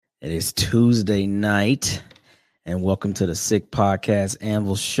It is Tuesday night, and welcome to the Sick Podcast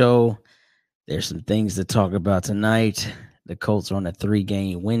Anvil Show. There's some things to talk about tonight. The Colts are on a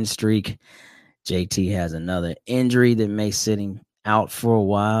 3-game win streak. JT has another injury that may sit him out for a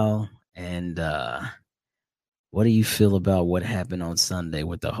while. And what do you feel about what happened on Sunday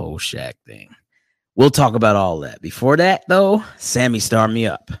with the whole Shaq thing? We'll talk about all that. Before that, though, Sammy, start me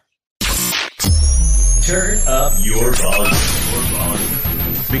up. Turn up your volume.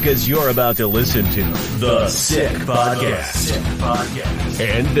 Because you're about to listen to The Sick Podcast.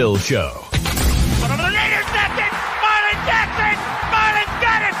 And Bill Show. Intercepted! Marlon Jackson! Marlon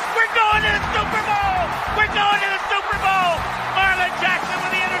got it! We're going to the Super Bowl! We're going to the Super Bowl! Marlon Jackson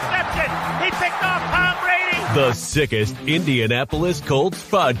with the interception! He picked off Tom Brady! The sickest Indianapolis Colts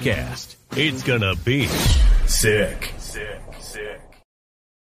podcast. It's gonna be sick.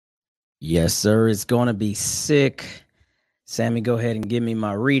 Yes, sir. It's going to be sick. Sammy, go ahead and give me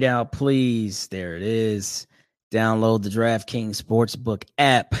my readout, please. There it is. Download the DraftKings Sportsbook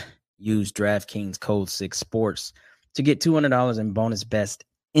app. Use DraftKings code 6sports to get $200 in bonus bets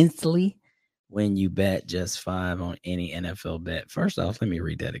instantly when you bet just $5 on any NFL bet. First off, let me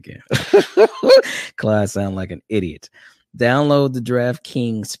read that again. Clyde sound like an idiot. Download the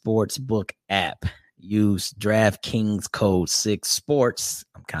DraftKings Sportsbook app. Use DraftKings code 6sports.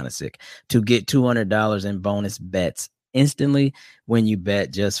 I'm kind of sick to get $200 in bonus bets instantly when you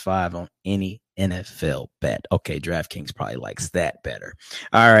bet just $5 on any NFL bet. Okay, DraftKings probably likes that better.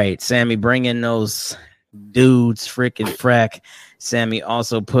 All right, Sammy, bring in those dudes, freaking frack. Sammy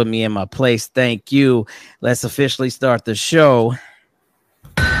also put me in my place. Thank you. Let's officially start the show.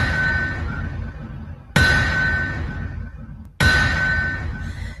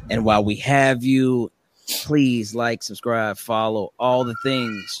 And while we have you, please like, subscribe, follow, all the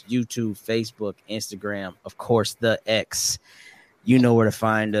things, YouTube, Facebook, Instagram, of course, the X. You know where to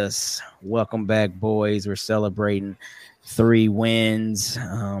find us. Welcome back, boys. We're celebrating 3 wins.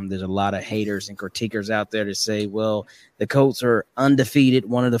 There's a lot of haters and critiquers out there to say, well, the Colts are undefeated,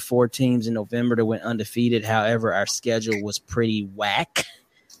 one of the 4 teams in November that went undefeated. However, our schedule was pretty whack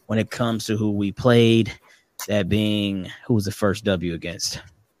when it comes to who we played, that being who was the first W against?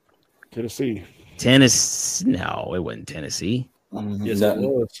 Tennessee. No, it wasn't Tennessee. Yes, it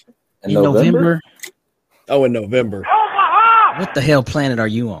was. In November? Oh, in November. What the hell planet are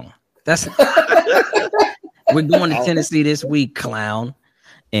you on? That's we're going to Tennessee this week, clown.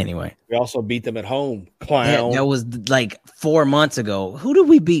 Anyway. We also beat them at home, clown. That was like 4 months ago. Who did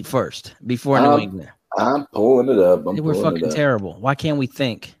we beat first before New England? I'm pulling it up. We're fucking terrible. Why can't we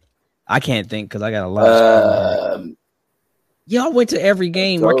think? I can't think because I got a lot of y'all went to every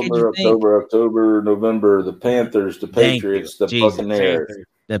game. Why can't you think? October, November, the Panthers, the Patriots, the Buccaneers.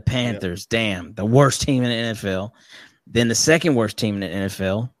 The Panthers, damn. The worst team in the NFL. Then the second worst team in the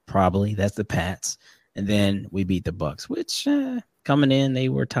NFL, probably. That's the Pats. And then we beat the Bucs, which coming in, they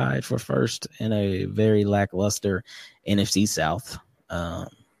were tied for first in a very lackluster NFC South.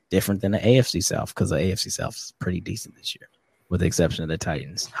 Different than the AFC South because the AFC South is pretty decent this year, with the exception of the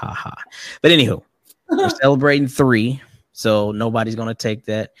Titans. Ha ha. But anywho, we're celebrating 3. So nobody's going to take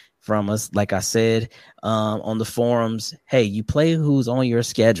that from us. Like I said on the forums, hey, you play who's on your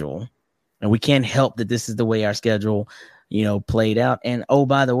schedule, and we can't help that this is the way our schedule, played out. And, oh,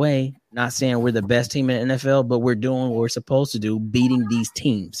 by the way, not saying we're the best team in the NFL, but we're doing what we're supposed to do, beating these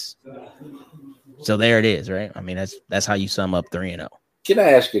teams. So there it is, right? I mean, that's how you sum up 3-0. Can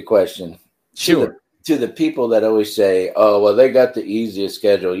I ask you a question? Sure. To the people that always say, oh, well, they got the easiest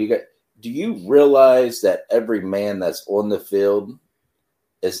schedule. Do you realize that every man that's on the field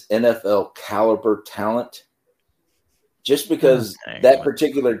is NFL caliber talent? Just because that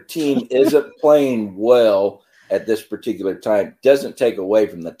particular team isn't playing well at this particular time doesn't take away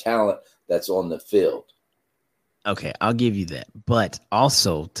from the talent that's on the field. Okay, I'll give you that. But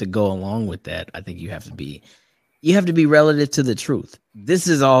also to go along with that, I think you have to be relative to the truth. This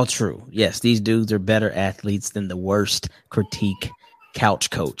is all true. Yes, these dudes are better athletes than the worst critique couch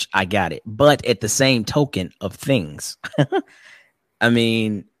coach. I got it. But at the same token of things, I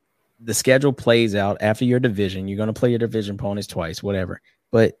mean, the schedule plays out after your division. You're going to play your division opponents twice, whatever.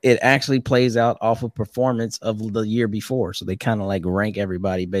 But it actually plays out off of performance of the year before. So they kind of like rank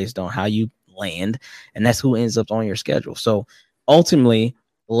everybody based on how you land. And that's who ends up on your schedule. So ultimately,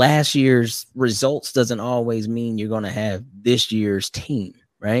 last year's results doesn't always mean you're going to have this year's team,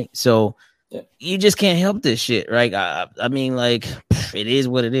 right? So you just can't help this shit, right? I mean, like, it is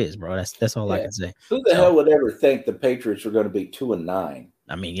what it is, bro. That's all I can say. Who the hell would ever think the Patriots were going to be 2-9?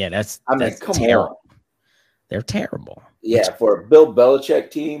 I mean, yeah, that's come terrible. On. They're terrible. Yeah, for a Bill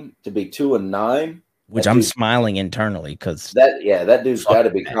Belichick team to be 2-9. Which I'm smiling internally because that dude's got to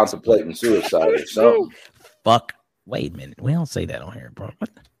be contemplating suicide or something. Fuck. Wait a minute. We don't say that on here, bro. What?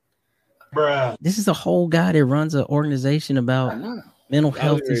 Bruh. This is a whole guy that runs an organization about mental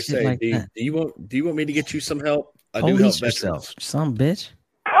health and shit like that. Do you want me to get you some help? I do help Police veterans. yourself, some bitch.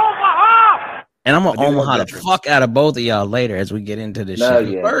 Omaha! And I'm gonna Omaha the fuck out of both of y'all later as we get into this shit.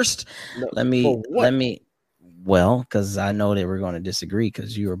 Yeah. First, let me. Well, because I know that we're going to disagree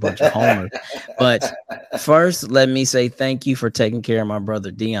because you're a bunch of homers. But first, let me say thank you for taking care of my brother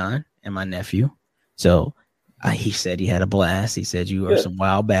Dion and my nephew. So he said he had a blast. He said you are some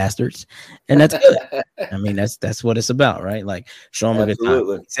wild bastards, and that's good. I mean, that's what it's about, right? Like show him a good time.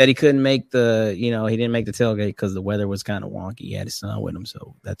 He said he couldn't make he didn't make the tailgate because the weather was kind of wonky. He had his son with him,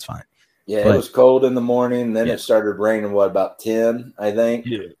 so that's fine. Yeah, it was cold in the morning. Then it started raining. About 10, I think.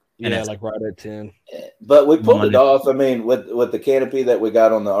 Yeah, like right at 10. But we pulled it off. I mean, with the canopy that we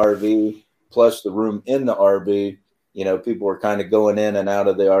got on the RV, plus the room in the RV, people were kind of going in and out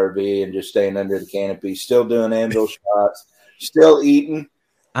of the RV and just staying under the canopy, still doing anvil shots, still eating.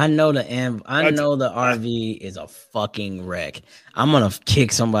 I know the RV is a fucking wreck. I'm gonna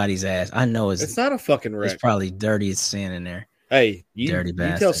kick somebody's ass. I know it's not a fucking wreck. It's probably dirty as sin in there. Hey, dirty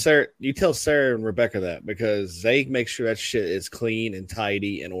bastard. You tell Sarah and Rebecca that because they make sure that shit is clean and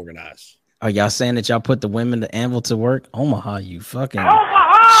tidy and organized. Are y'all saying that y'all put the women the anvil to work? Omaha, you fucking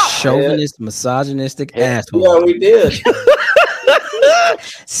chauvinist, misogynistic asshole. Yeah, we did.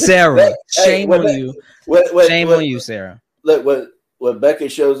 Sarah, shame on you. Shame on you, Sarah. Look, when Becca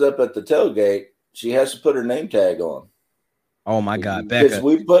shows up at the tailgate, she has to put her name tag on. Oh my God, Becca! Because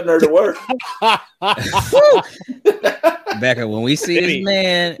we putting her to work. Becca, when we see this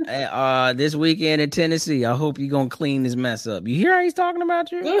man this weekend in Tennessee, I hope you're gonna clean this mess up. You hear how he's talking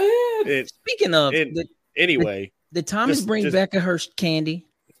about you? Go ahead. Speaking of, did Thomas bring Becca her candy?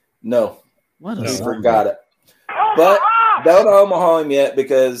 No, what he forgot it. But don't Omaha him yet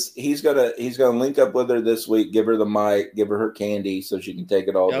because he's gonna link up with her this week. Give her the mic, give her candy so she can take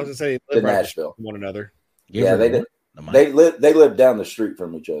it all to Nashville. One another. They did. They live down the street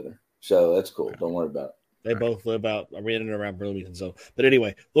from each other, so that's cool. Don't worry about it. They both live out in and around Burlington. So, but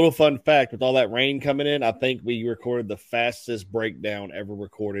anyway, little fun fact: with all that rain coming in, I think we recorded the fastest breakdown ever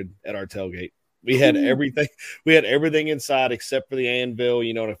recorded at our tailgate. We had everything. We had everything inside except for the anvil,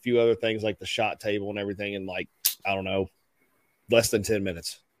 and a few other things like the shot table and everything. In less than 10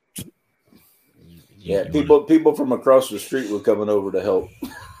 minutes. Yeah, people from across the street were coming over to help.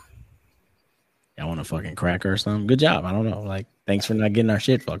 I want a fucking cracker or something. Good job. I don't know. Thanks for not getting our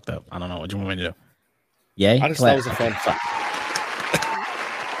shit fucked up. I don't know what you want me to do. Yay? I just thought it was a fun fact.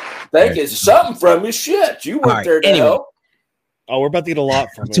 Thank you. Something from your shit. You went there to help. Oh, we're about to get a lot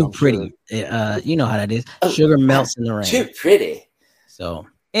from too pretty. Sure. You know how that is. Sugar melts in the rain. Too pretty. So,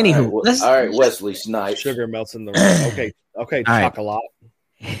 anywho. All right, Wesley Snipes. Sugar melts in the rain. Okay, chocolate.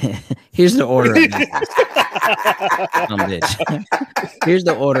 Here's the order of business. Here's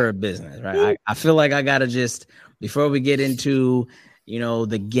the order of business, right? I feel like I gotta just before we get into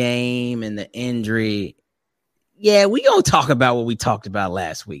the game and the injury. Yeah, we gonna talk about what we talked about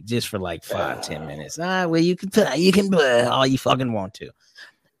last week, just for 5-10 minutes. Well, you can put all you fucking want to.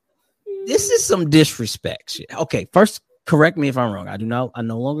 This is some disrespect shit. Okay, first, correct me if I'm wrong. I no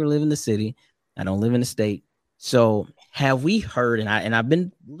longer live in the city. I don't live in the state. So have we heard, and I've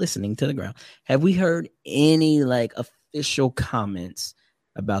been listening to the ground, have we heard any official comments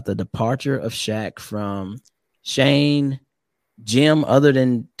about the departure of Shaq from Shane, Jim, other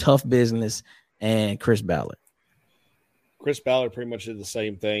than Tough Business, and Chris Ballard? Chris Ballard pretty much did the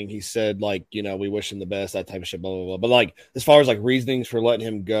same thing. He said, we wish him the best, that type of shit, blah, blah, blah. But as far as reasonings for letting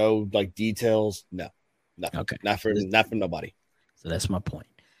him go, details, no. Nothing. Okay. Not from nobody. So that's my point.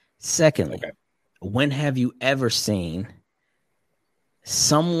 Secondly, when have you ever seen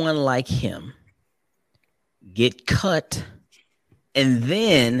someone like him get cut and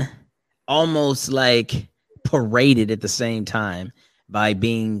then almost paraded at the same time by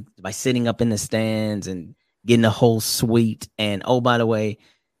sitting up in the stands and getting a whole suite? And, oh, by the way,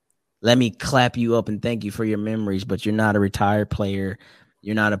 let me clap you up and thank you for your memories, but you're not a retired player.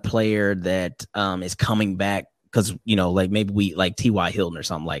 You're not a player that is coming back because, maybe we T.Y. Hilton or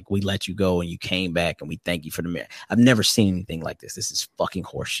something, we let you go and you came back and we thank you for the merit. I've never seen anything like this. This is fucking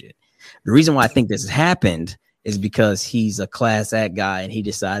horseshit. The reason why I think this has happened is because he's a class act guy and he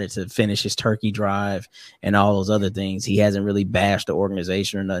decided to finish his turkey drive and all those other things. He hasn't really bashed the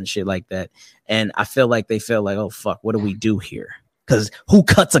organization or nothing shit like that. And I feel like they felt oh, fuck, what do we do here? Because who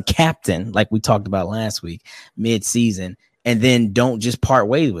cuts a captain, like we talked about last week, mid-season, and then don't just part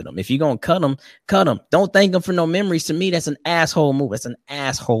ways with him? If you're going to cut him. Don't thank him for no memories. To me, that's an asshole move. That's an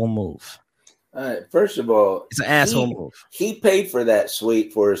asshole move. First of all, It's an asshole move. He paid for that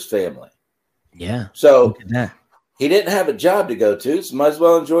suite for his family. Yeah. So look at that. He didn't have a job to go to, so might as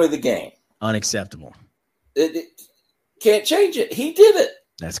well enjoy the game. Unacceptable. It can't change it. He did it.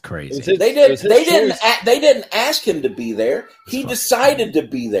 That's crazy. They didn't ask him to be there. He decided to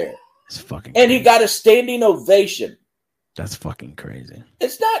be there. It's fucking and crazy. he got a standing ovation. That's fucking crazy.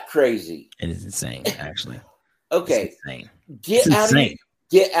 It's not crazy. It is insane, actually. Okay. It's insane.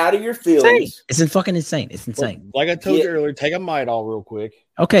 Get out of your feelings. It's fucking insane. It's insane. Like I told you earlier, take a Midol real quick.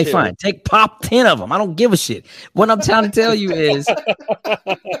 Okay, fine. Pop 10 of them. I don't give a shit. What I'm trying to tell you is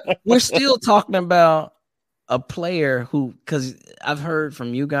we're still talking about a player who, because I've heard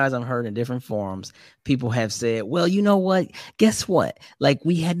from you guys, I've heard in different forums, people have said, well, you know what? Guess what? Like,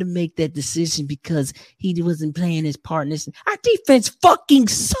 we had to make that decision because he wasn't playing his part in this. Our defense fucking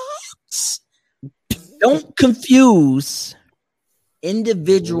sucks. Don't confuse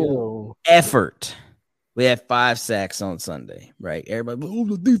individual effort. We had 5 sacks on Sunday, right? Everybody,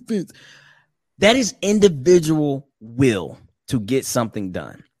 the defense. That is individual will to get something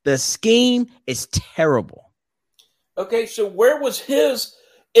done. The scheme is terrible. Okay, so where was his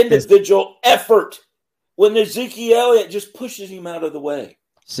individual effort when Ezekiel Elliott just pushes him out of the way?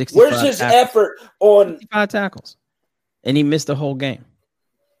 Where's his effort on 65 tackles? And he missed the whole game.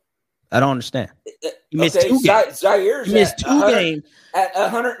 I don't understand. He missed 2 games. Zaire's he missed 2 games at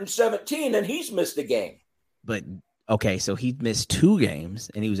 117, and he's missed a game. But okay, so he missed 2 games,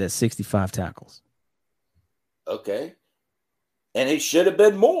 and he was at 65 tackles. Okay, and he should have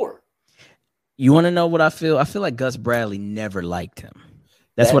been more. You want to know what I feel? I feel like Gus Bradley never liked him.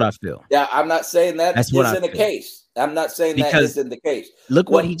 That's what I feel. Yeah, I'm not saying that isn't the case. I'm not saying that isn't the case. Look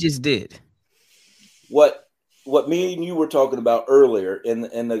what he just did. What me and you were talking about earlier in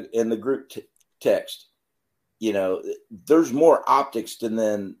the group text. You know, there's more optics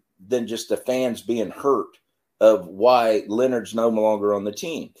than just the fans being hurt of why Leonard's no longer on the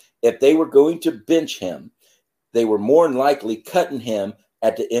team. If they were going to bench him, they were more than likely cutting him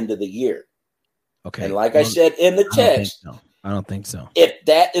at the end of the year. Okay. And like I said in the text, I don't think so. If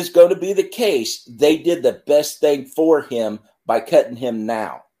that is going to be the case, they did the best thing for him by cutting him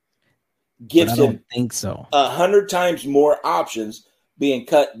now. Gives him think so. 100 times more options being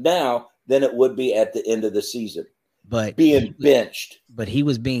cut now than it would be at the end of the season. But being benched. But he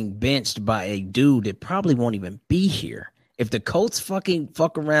was being benched by a dude that probably won't even be here. If the Colts fuck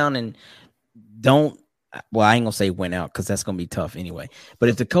around and don't, well, I ain't gonna say went out because that's gonna be tough anyway. But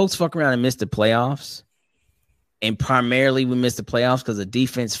if the Colts fuck around and miss the playoffs, and primarily we miss the playoffs because the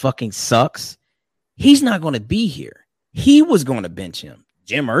defense fucking sucks, he's not gonna be here. He was gonna bench him.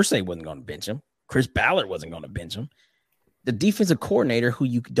 Jim Irsay wasn't gonna bench him. Chris Ballard wasn't gonna bench him. The defensive coordinator, who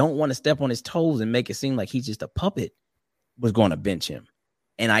you don't want to step on his toes and make it seem like he's just a puppet, was going to bench him.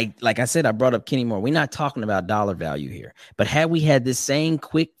 And I brought up Kenny Moore. We're not talking about dollar value here. But had we had this same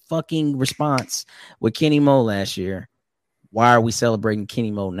quick fucking response with Kenny Moore last year, why are we celebrating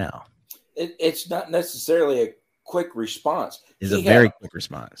Kenny Moore now? It's not necessarily a quick response. It's a very quick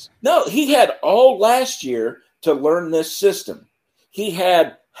response. No, he had all last year to learn this system. He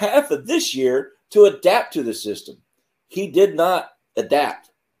had half of this year to adapt to the system. He did not adapt.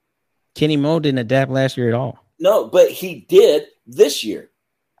 Kenny Moore didn't adapt last year at all. No, but he did this year.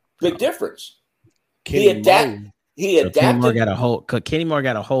 Big difference. He adapted. Kenny Moore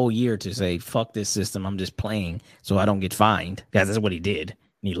got a whole year to say, fuck this system. I'm just playing so I don't get fined. Guys, that's what he did.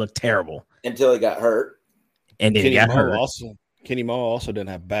 And he looked terrible. Until he got hurt. And then he got hurt. Kenny Moore also didn't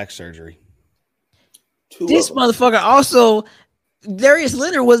have back surgery. This motherfucker also, Darius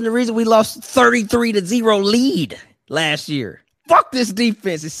Leonard wasn't the reason we lost 33-0 lead last year. Fuck this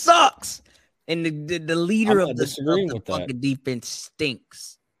defense. It sucks. And the leader of the fucking defense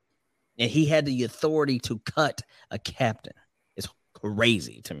stinks. And he had the authority to cut a captain. It's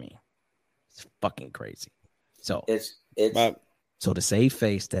crazy to me. It's fucking crazy. So so to save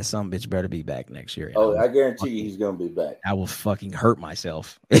face, that some bitch better be back next year. I guarantee you he's going to be back. I will fucking hurt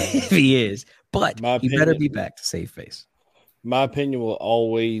myself if he is. But he better be back to save face. My opinion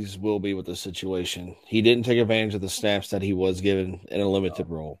will be with the situation. He didn't take advantage of the snaps that he was given in a limited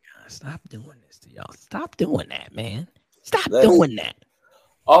role. God, stop doing this to y'all. Stop doing that, man. Stop doing that.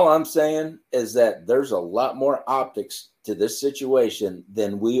 All I'm saying is that there's a lot more optics to this situation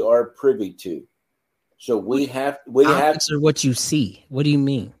than we are privy to. So we have what you see. What do you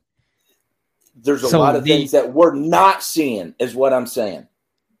mean? There's a lot of things that we're not seeing, is what I'm saying.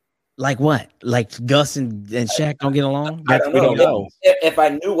 Like what? Like Gus and Shaq don't get along? I don't know. If I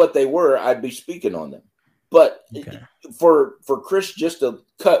knew what they were, I'd be speaking on them. But for Chris just to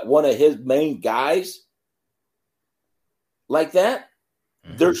cut one of his main guys like that,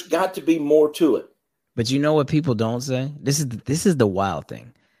 There's got to be more to it. But you know what people don't say? This is the wild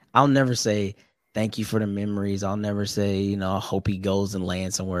thing. I'll never say thank you for the memories. I'll never say, I hope he goes and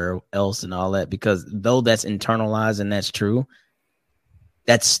lands somewhere else and all that, because though that's internalized and that's true,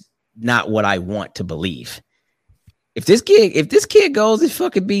 that's not what I want to believe. If this kid goes, it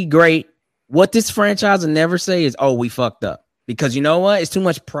fucking be great. What this franchise will never say is, oh, we fucked up. Because you know what? It's too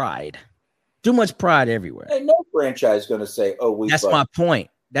much pride. Too much pride everywhere. Ain't no franchise going to say, oh, we That's fucked. my point.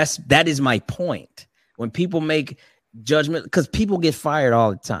 That is my point. When people make judgment, because people get fired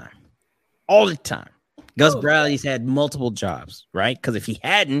all the time. All the time. Gus Bradley's had multiple jobs, right? Because if he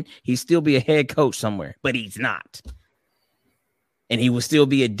hadn't, he'd still be a head coach somewhere, but he's not. And he would still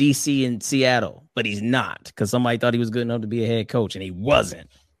be a DC in Seattle, but he's not, because somebody thought he was good enough to be a head coach, and he wasn't.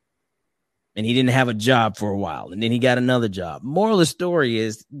 And he didn't have a job for a while, and then he got another job. Moral of the story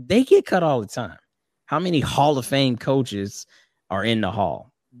is they get cut all the time. How many Hall of Fame coaches are in the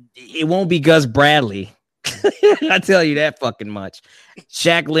Hall? It won't be Gus Bradley. I tell you that fucking much.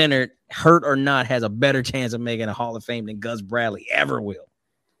 Shaq Leonard, hurt or not, has a better chance of making a Hall of Fame than Gus Bradley ever will.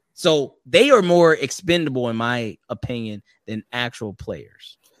 So they are more expendable, in my opinion, than actual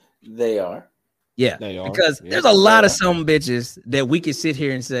players. They are. Yeah, They are. because there's a lot of some bitches that we can sit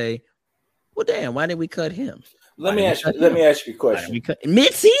here and say, well, damn, why did we cut him? Let me ask you a question.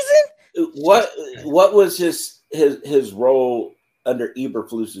 Mid-season? What was his role under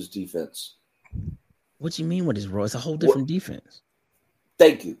Eberflus's defense? What you mean with his role? It's a whole different defense.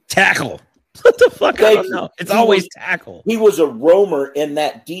 Thank you. Tackle. What the fuck? I don't know. It's always tackle. He was a roamer in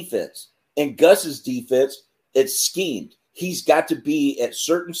that defense. In Gus's defense, it's schemed. He's got to be at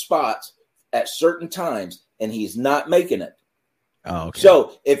certain spots at certain times, and he's not making it. Oh, okay.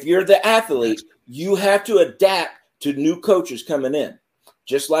 So if you're the athlete, you have to adapt to new coaches coming in.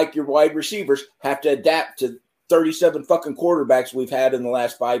 Just like your wide receivers have to adapt to 37 fucking quarterbacks we've had in the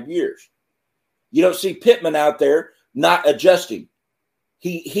last 5 years. You don't see Pittman out there not adjusting.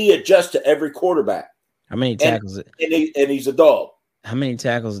 He adjusts to every quarterback. How many tackles? And he's a dog. How many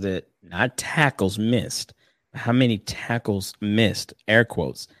tackles not tackles missed? How many tackles missed, air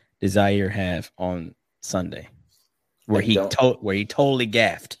quotes, does Zaire have on Sunday? Where he totally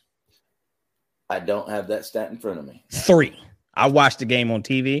gaffed? I don't have that stat in front of me. 3. I watched the game on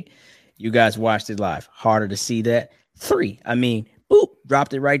TV. You guys watched it live. Harder to see that. 3. I mean, boop,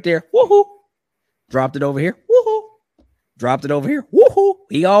 dropped it right there. Woohoo. Dropped it over here. Woohoo. Dropped it over here. Woohoo.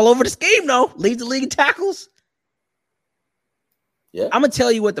 He all over the scheme, though. Leads the league in tackles. Yeah. I'm going to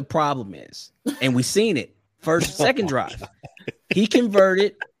tell you what the problem is. And we seen it. Second drive. He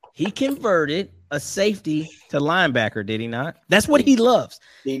converted a safety to linebacker, did he not? That's what he loves.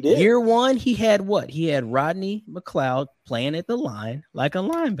 He did. Year 1, he had what? He had Rodney McLeod playing at the line like a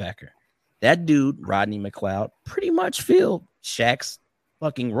linebacker. That dude, Rodney McLeod, pretty much filled Shaq's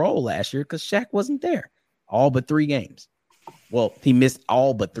fucking role last year because Shaq wasn't there all but 3 games. Well, he missed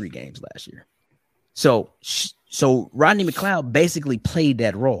all but 3 games last year. So Rodney McLeod basically played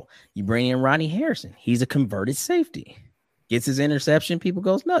that role. You bring in Ronnie Harrison. He's a converted safety. Gets his interception. People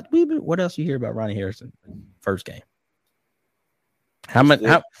goes nuts. What else you hear about Ronnie Harrison first game? How much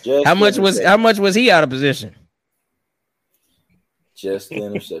was he out of position? Just the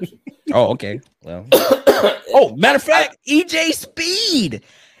interception. Oh, okay. Well. Matter of fact, EJ Speed.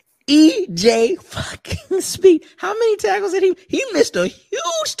 EJ fucking Speed. How many tackles did he missed a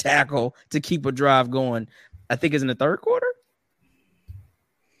huge tackle to keep a drive going. I think it's in the third quarter.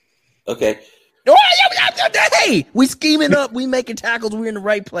 Okay. Hey, we scheming up. We making tackles. We're in the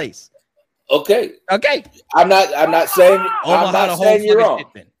right place. Okay. I'm not saying you're wrong.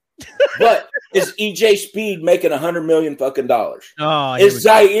 But is EJ Speed making $100 million fucking dollars? Oh, is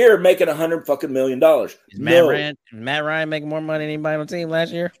Zaire making $100 fucking million dollars? Is Matt Ryan making more money than anybody on the team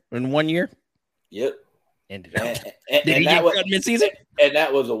last year in 1 year? Yep. And did he get cut mid-season? And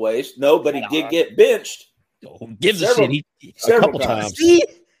that was a waste. No, but he did get benched. Who gives a shit? A couple times. See?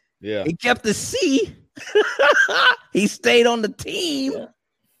 Yeah. He kept the C. He stayed on the team. Yeah.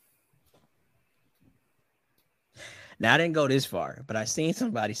 Now, I didn't go this far, but I seen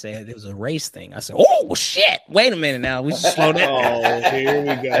somebody say it was a race thing. I said, oh, shit. Wait a minute now. We should slow that down. Here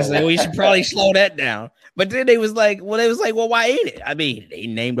we go. I said, we should probably slow that down. But then they was like, well, why ain't it? I mean, they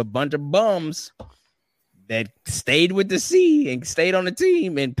named a bunch of bums that stayed with the C and stayed on the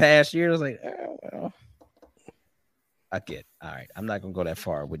team in past years. I was like, oh, well. I get. All right. I'm not going to go that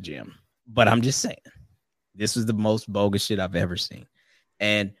far with Jim. But I'm just saying, this is the most bogus shit I've ever seen.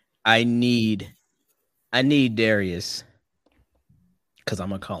 And I need Darius, because I'm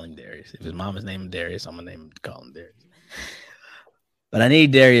going to call him Darius. If his mama's name is Darius, I'm going to call him Darius. But I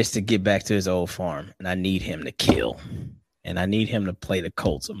need Darius to get back to his old farm, and I need him to kill. and I need him to play the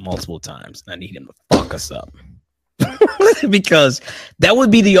Colts multiple times. And I need him to fuck us up because that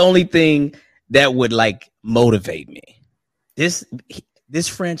would be the only thing that would like motivate me. This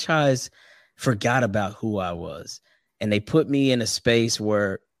franchise forgot about who I was, and they put me in a space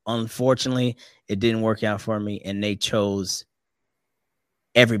where, unfortunately, it didn't work out for me, and they chose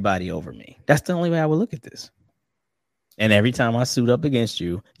everybody over me. That's the only way I would look at this. And every time I suit up against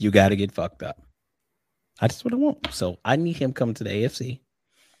you, you got to get fucked up. That's what I want. So I need him coming to the AFC.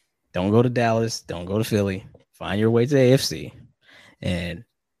 Don't go to Dallas. Don't go to Philly. Find your way to the AFC. And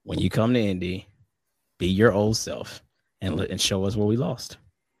when you come to Indy, be your old self and show us where we lost.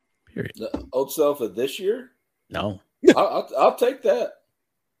 Period. The old self of this year? No. I'll take that.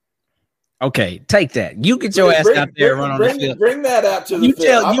 Okay, take that. You get your ass out there and run on the field. Bring that out to the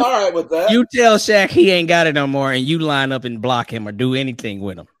field. I'm all right with that. You tell Shaq he ain't got it no more, and you line up and block him or do anything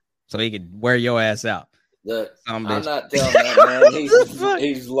with him so he could wear your ass out. Look, I'm not telling that man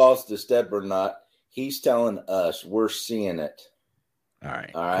he's lost a step or not. He's telling us we're seeing it. All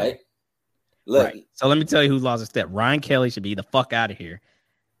right. Cool. Look. Right. So let me tell you who lost a step. Ryan Kelly should be the fuck out of here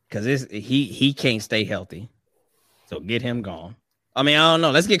because he can't stay healthy. So get him gone. I mean, I don't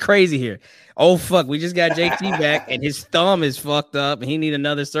know. Let's get crazy here. Oh, fuck. We just got JT back, and his thumb is fucked up, and he need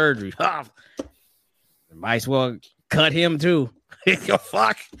another surgery. Might as well cut him, too.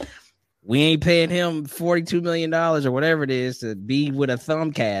 Fuck. We ain't paying him $42 million or whatever it is to be with a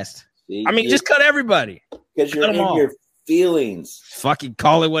thumb cast. I mean, just cut everybody. Because you're in your feelings. Fucking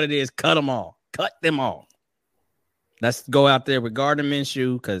call it what it is. Cut them all. Cut them all. Let's go out there with Gardner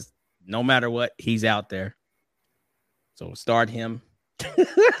Minshew because no matter what, he's out there. So start him.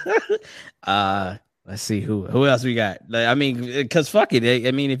 Let's see who else we got. I mean, because fuck it.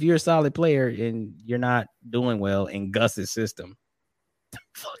 I mean, if you're a solid player and you're not doing well in Gus's system,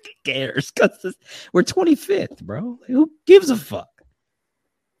 fucking cares? Because we're 25th, bro. Who gives a fuck?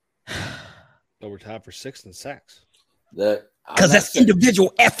 But we're tied for 6th in sacks. Because that's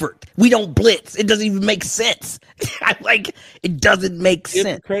individual effort. We don't blitz. It doesn't even make sense. It doesn't make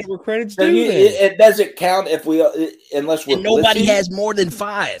sense. Credit where credit's due. It doesn't count if unless we're nobody blitzing. has more than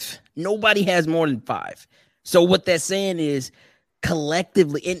 5. Nobody has more than 5. So what that's saying is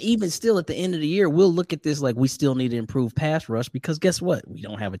collectively, and even still at the end of the year, we'll look at this like we still need to improve pass rush because guess what? We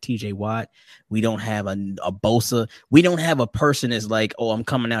don't have a TJ Watt. We don't have a Bosa. We don't have a person that's like, oh, I'm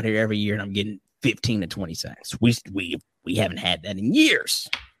coming out here every year and I'm getting 15 to 20 sacks. We haven't had that in years.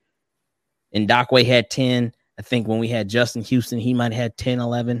 And Dockway had 10. I think when we had Justin Houston, he might have had 10,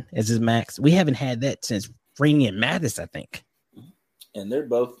 11 as his max. We haven't had that since Freeney and Mathis, I think. And they're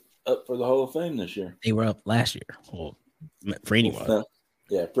both up for the Hall of Fame this year. They were up last year. Well, Freeney was.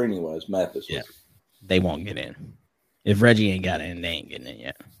 Yeah, Freeney was. Mathis was. Yeah. They won't get in. If Reggie ain't got in, they ain't getting in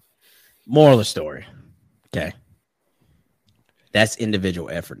yet. Moral of the story. Okay. That's individual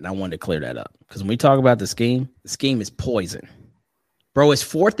effort, and I wanted to clear that up. Because when we talk about the scheme is poison. Bro, it's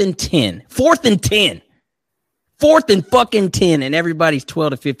 4th and 10. 4th and 10. 4th and fucking 10, and everybody's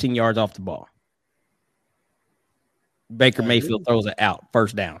 12 to 15 yards off the ball. Baker Mayfield throws it out,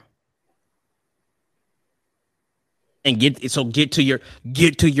 first down. And get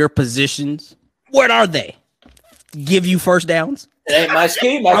to your positions. What are they? Give you first downs? It ain't my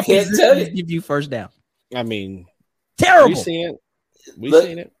scheme. I can't tell you. Give you first down. I mean, terrible. We seen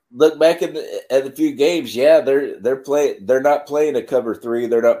it. Look back at the few games. Yeah, they're not playing a cover 3.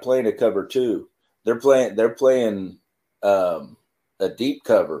 They're not playing a cover 2. They're playing a deep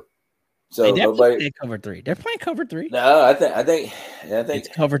cover. So nobody cover 3. They're playing cover 3. No, I think it's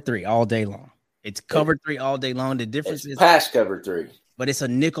cover 3 all day long. It's cover 3 all day long. The difference is pass cover 3, but it's a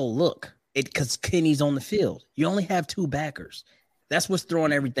nickel look. Because Kenny's on the field. You only have 2 backers. That's what's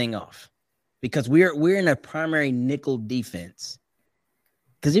throwing everything off. Because we're in a primary nickel defense.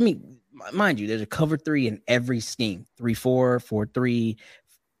 Because, I mean, mind you, there's a cover 3 in every scheme. 3-4, 4-3.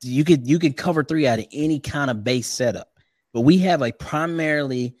 You could cover 3 out of any kind of base setup. But we have a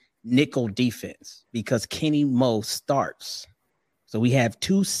primarily nickel defense because Kenny Moe starts. So we have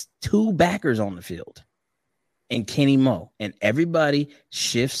two backers on the field and Kenny Moe. And everybody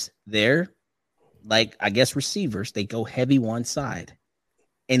shifts their, receivers. They go heavy one side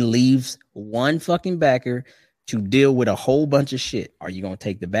and leaves one fucking backer to deal with a whole bunch of shit. Are you going to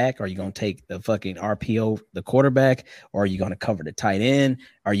take the back? Are you going to take the fucking RPO, the quarterback? Or are you going to cover the tight end?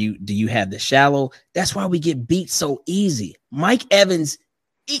 Do you have the shallow? That's why we get beat so easy. Mike Evans,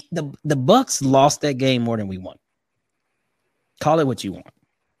 the Bucks lost that game more than we won. Call it what you want.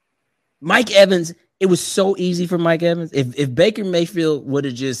 Mike Evans, it was so easy for Mike Evans. If Baker Mayfield would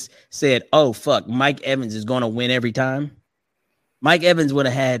have just said, oh, fuck, Mike Evans is going to win every time, Mike Evans would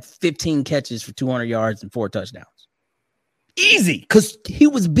have had 15 catches for 200 yards and 4 touchdowns. Easy, because he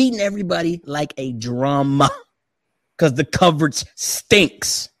was beating everybody like a drum. Because the coverage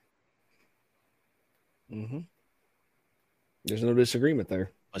stinks. Mm-hmm. There's no disagreement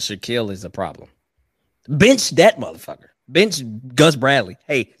there. But Shaquille is a problem. Bench that motherfucker. Bench Gus Bradley.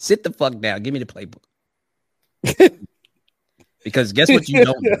 Hey, sit the fuck down. Give me the playbook. Because guess what you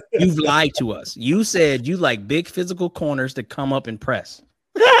don't do? You've lied to us. You said you like big physical corners to come up and press.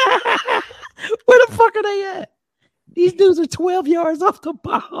 Where the fuck are they at? These dudes are 12 yards off the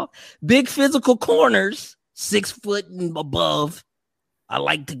ball. Big physical corners, 6 foot and above. I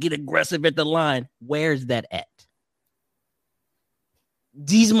like to get aggressive at the line. Where's that at?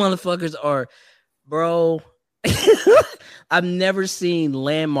 These motherfuckers are, bro. I've never seen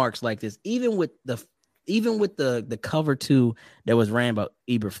landmarks like this. Even with the cover 2 that was ran by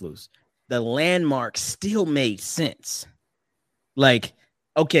Eberflus, the landmark still made sense. Like,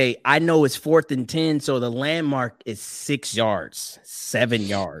 okay, I know it's 4th and 10, so the landmark is 6 yards, 7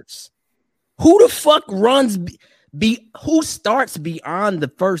 yards. Who the fuck runs? Who starts beyond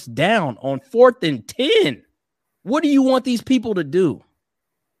the first down on 4th and 10? What do you want these people to do?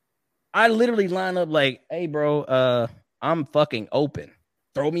 I literally line up like, hey, bro, I'm fucking open.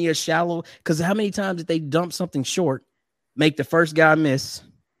 Throw me a shallow. Because how many times did they dump something short, make the first guy miss,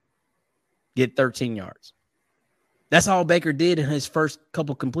 get 13 yards? That's all Baker did in his first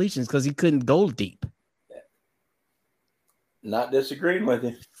couple completions because he couldn't go deep. Not disagreeing with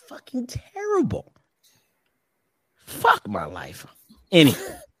you. Fucking terrible. Fuck my life. Anyway.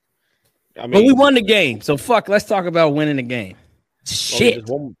 But we won the game. So fuck, let's talk about winning the game. Shit.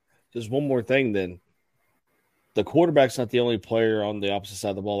 There's one more thing then. The quarterback's not the only player on the opposite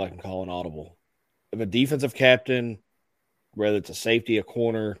side of the ball that can call an audible. If a defensive captain, whether it's a safety, a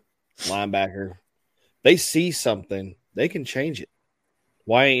corner, linebacker, they see something, they can change it.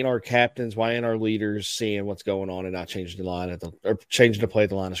 Why ain't our captains, why ain't our leaders seeing what's going on and not changing the line or changing the play at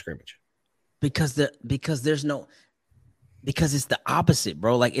the line of scrimmage? Because it's the opposite,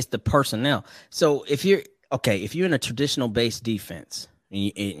 bro. Like, it's the personnel. So if you're in a traditional base defense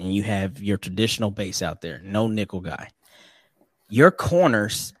and you have your traditional base out there, no nickel guy, your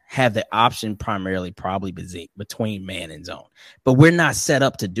corners have the option primarily probably between man and zone. But we're not set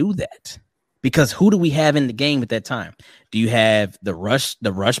up to do that. Because who do we have in the game at that time? Do you have the rush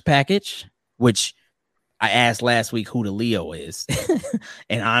package, which I asked last week who the Leo is.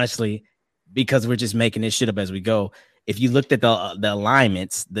 And honestly, because we're just making this shit up as we go, if you looked at the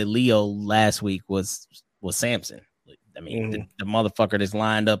alignments, the Leo last week was Samson. I mean, the motherfucker that's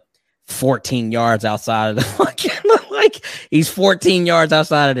lined up 14 yards outside of the fucking, like, he's 14 yards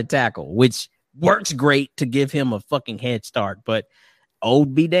outside of the tackle, which works great to give him a fucking head start. But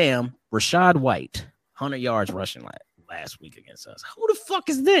old be damn, Rashad White, 100 yards rushing last week against us. Who the fuck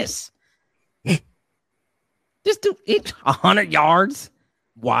is this? This dude, 100 yards.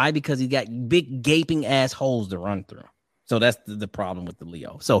 Why? Because he got big gaping ass holes to run through. So that's the problem with the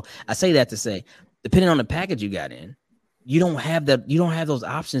Leo. So I say that to say, depending on the package you got in, you don't have that. You don't have those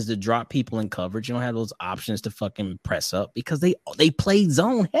options to drop people in coverage. You don't have those options to fucking press up because they play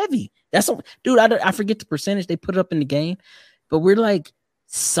zone heavy. That's dude. I forget the percentage they put up in the game, but we're like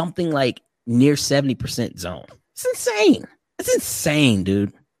something like near 70% zone. It's insane. It's insane,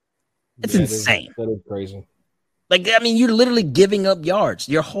 dude. It's insane. That is crazy. Like, I mean, you're literally giving up yards.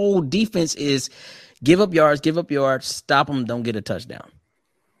 Your whole defense is give up yards, stop them, don't get a touchdown.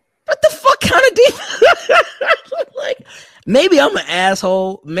 What the fuck kind of defense? Like, maybe I'm an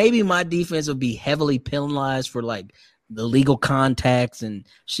asshole. Maybe my defense will be heavily penalized for like the legal contacts and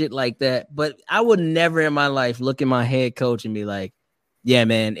shit like that. But I would never in my life look at my head coach and be like, yeah,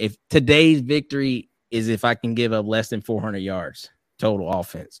 man, if today's victory is if I can give up less than 400 yards total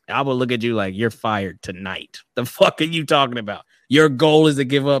offense, I would look at you like you're fired tonight. The fuck are you talking about? Your goal is to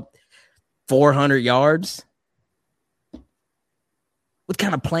give up 400 yards? What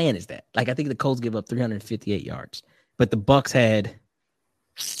kind of plan is that? Like, I think the Colts give up 358 yards, but the Bucks had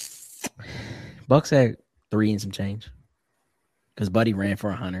 3 and some change because Buddy ran for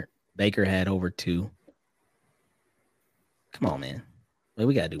 100. Baker had over 2. Come on, man.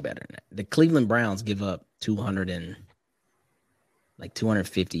 We got to do better than that. The Cleveland Browns give up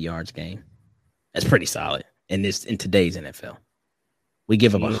 250 yards game. That's pretty solid in today's NFL. We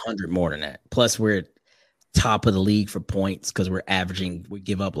give up 100 more than that. Plus, we're top of the league for points because we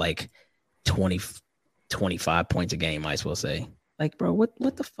give up like 20, 25 points a game, might as well say. Like, bro, what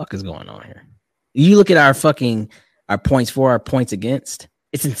the fuck is going on here? You look at our points for, our points against,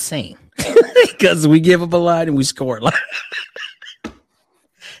 it's insane. Because we give up a lot and we score a lot.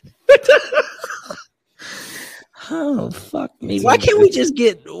 Oh fuck me! Why can't we just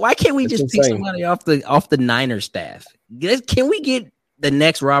pick somebody off the Niners staff? Can we get the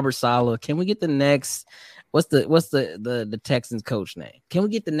next Robert Saleh? Can we get the next? What's the Texans coach name? Can we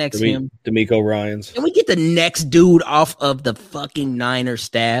get the next him? D'Amico Ryans. Can we get the next dude off of the fucking Niners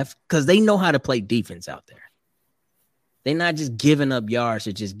staff? Because they know how to play defense out there. They're not just giving up yards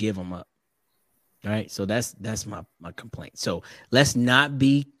to just give them up. All right, so that's my complaint. So let's not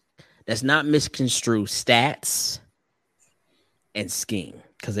misconstrue stats and scheme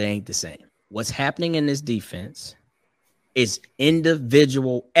because it ain't the same. What's happening in this defense is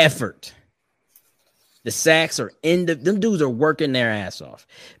individual effort. The sacks are them dudes are working their ass off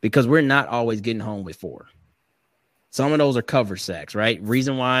because we're not always getting home with 4. Some of those are cover sacks, right?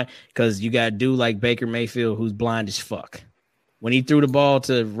 Reason why? Because you got a dude like Baker Mayfield who's blind as fuck. When he threw the ball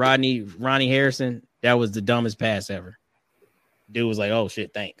to Ronnie Harrison, that was the dumbest pass ever. Dude was like, oh,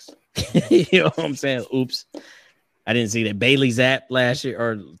 shit, thanks. You know what I'm saying? Oops. I didn't see that. Bailey Zapp last year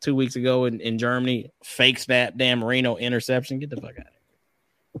or 2 weeks ago in Germany, fake snap, Dan Marino interception. Get the fuck out of here.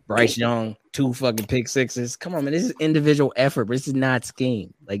 Bryce Young, 2 fucking pick sixes. Come on, man. This is individual effort, but this is not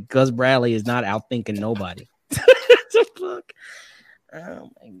scheme. Like, Gus Bradley is not outthinking nobody. The fuck? Oh,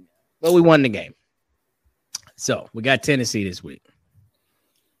 my God. But we won the game. So we got Tennessee this week.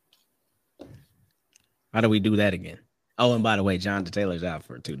 How do we do that again? Oh, and by the way, Jonathan Taylor's out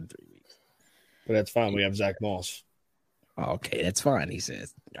for 2 to 3 weeks. But that's fine. We have Zach Moss. Okay, that's fine, he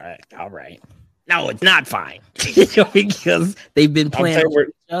says. All right. No, it's not fine. Because they've been playing with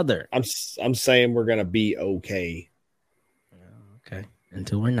each other. I'm saying we're going to be okay. Okay.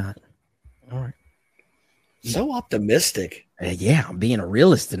 Until we're not. All right. So optimistic. Yeah, I'm being a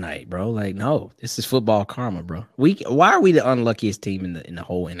realist tonight, bro. Like, no, this is football karma, bro. Why are we the unluckiest team in the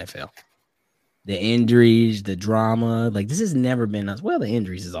whole NFL? The injuries, the drama, like this has never been us. Well, the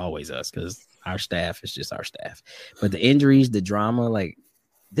injuries is always us because our staff is just our staff. But the injuries, the drama, like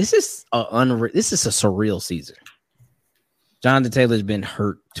this is a surreal season. Jonathan Taylor's been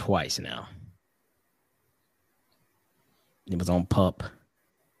hurt twice now. He was on PUP,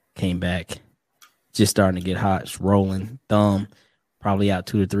 came back. Just starting to get hot, it's rolling, thumb, probably out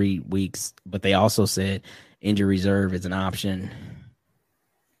 2 to 3 weeks. But they also said injury reserve is an option.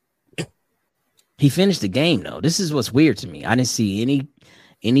 He finished the game, though. This is what's weird to me. I didn't see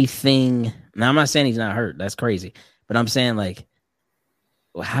anything. Now, I'm not saying he's not hurt. That's crazy. But I'm saying, like,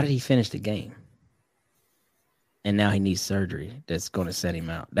 well, how did he finish the game? And now he needs surgery that's going to set him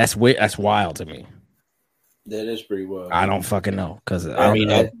out. That's weird. That's wild to me. That is pretty wild. I don't fucking know. Because I mean,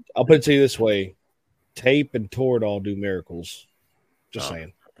 I'll put it to you this way. Tape and Toradol do miracles. Just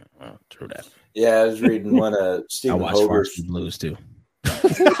saying. True that. Yeah, I was reading one of Stephen Holder's Blues too.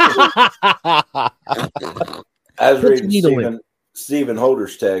 I was reading Stephen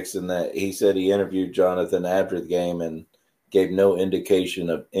Holder's text, and that he said he interviewed Jonathan after the game and gave no indication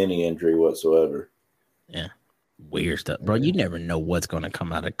of any injury whatsoever. Yeah, weird stuff, bro. You never know what's going to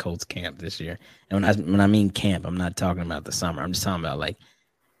come out of Colts camp this year. And when I mean camp, I'm not talking about the summer. I'm just talking about like,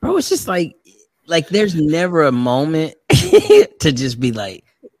 bro. It's just like there's never a moment to just be like,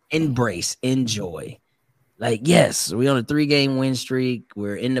 embrace, enjoy. Like, yes, we're on a 3-game win streak.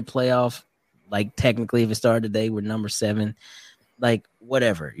 We're in the playoff. Like, technically, if it started today, we're number 7. Like,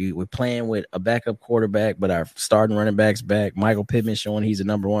 whatever. We're playing with a backup quarterback, but our starting running back's back. Michael Pittman showing he's a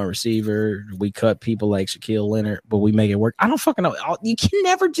number 1 receiver. We cut people like Shaquille Leonard, but we make it work. I don't fucking know. You can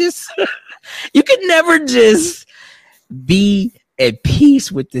never just be at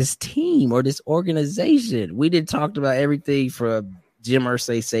peace with this team or this organization. We did talked about everything from Jim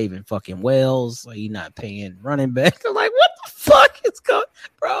Irsay saving fucking Wells. Like, you're not paying running back. I'm like, what the fuck is going,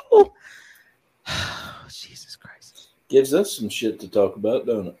 bro? Jesus Christ. Gives us some shit to talk about,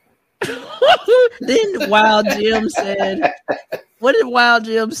 don't it? Then Wild Jim said, what did Wild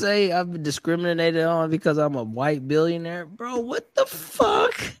Jim say? I've been discriminated on because I'm a white billionaire. Bro, what the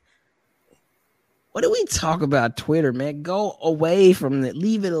fuck? What do we talk about Twitter, man? Go away from it.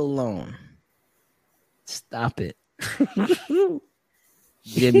 Leave it alone. Stop it.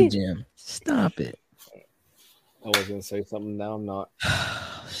 Jimmy Jim. Stop it. I was going to say something. Now I'm not.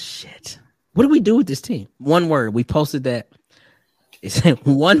 Oh, shit. What do we do with this team? One word. We posted that. It's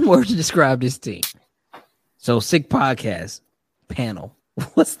one word to describe this team. So, Sick Podcast panel.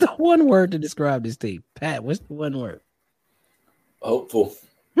 What's the one word to describe this team? Pat, what's the one word? Hopeful.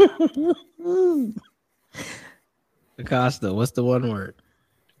 Acosta, what's the one word?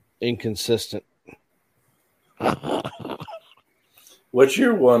 Inconsistent. What's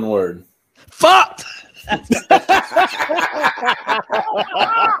your one word? Fuck!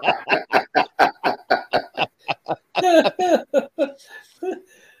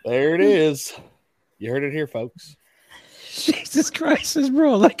 There it is. You heard it here, folks. Jesus Christ,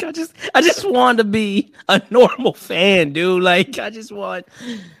 bro. Like I just want to be a normal fan, dude. Like I just want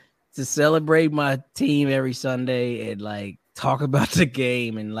to celebrate my team every Sunday and like talk about the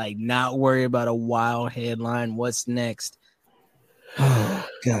game and like not worry about a wild headline. What's next? Oh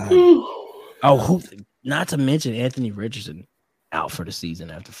God. Oh, not to mention Anthony Richardson out for the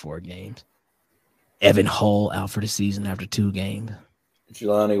season after 4 games. Evan Hull out for the season after 2 games.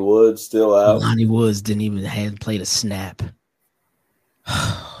 Jelani Woods still out. Jelani Woods hadn't played a snap.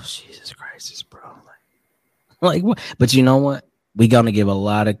 Oh, Jesus Christ, bro. Like what? But you know what? We're going to give a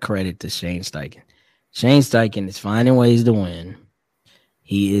lot of credit to Shane Steichen. Shane Steichen is finding ways to win.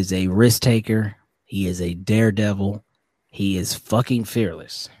 He is a risk taker. He is a daredevil. He is fucking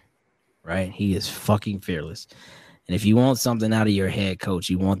fearless, right? He is fucking fearless. And if you want something out of your head coach,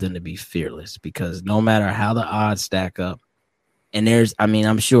 you want them to be fearless because no matter how the odds stack up, and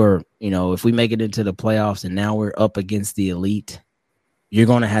I'm sure, if we make it into the playoffs and now we're up against the elite, you're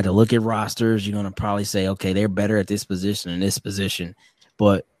going to have to look at rosters. You're going to probably say, okay, they're better at this position and this position.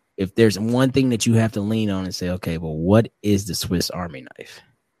 But if there's one thing that you have to lean on and say, okay, well, what is the Swiss Army knife?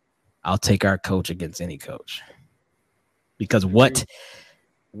 I'll take our coach against any coach. Because what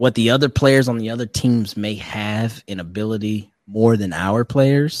the other players on the other teams may have in ability more than our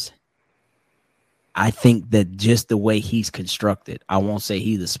players, I think that just the way he's constructed, I won't say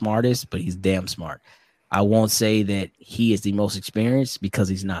he's the smartest, but he's damn smart. I won't say that he is the most experienced because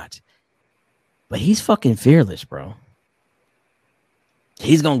he's not. But he's fucking fearless, bro.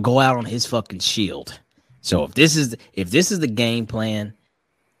 He's going to go out on his fucking shield. So if this is the game plan,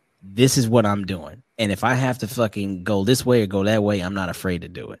 this is what I'm doing. And if I have to fucking go this way or go that way, I'm not afraid to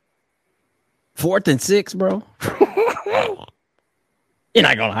do it. 4th and 6, bro. You're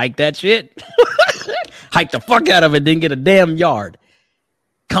not going to hike that shit. Hike the fuck out of it, then get a damn yard.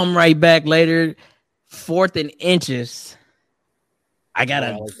 Come right back later. 4th and inches. I got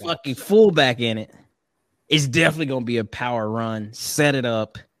a fucking fullback in it. It's definitely going to be a power run. Set it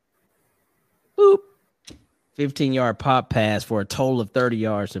up. Boop. 15-yard pop pass for a total of 30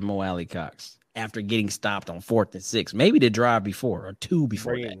 yards to Mo Alley Cox after getting stopped on 4th and 6. Maybe the drive before or 2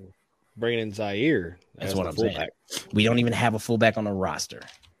 before that. Bringing in Zaire. That's what I'm saying. We don't even have a fullback on the roster.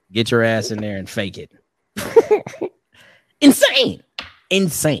 Get your ass in there and fake it. Insane.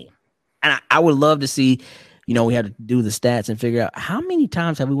 And I would love to see, we had to do the stats and figure out how many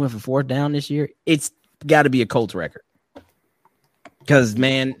times have we went for 4th down this year? It's got to be a Colts record. Because,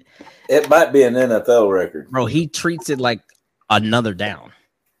 man, it might be an NFL record. Bro, he treats it like another down.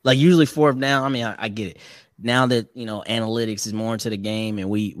 Like usually 4th down. I mean, I get it. Now that, analytics is more into the game and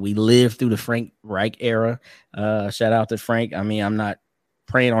we live through the Frank Reich era. Shout out to Frank. I mean, I'm not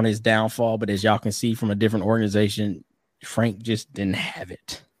praying on his downfall, but as y'all can see from a different organization, Frank just didn't have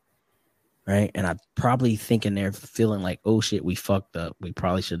it. Right. And I'm probably thinking they're feeling like, oh shit, we fucked up. We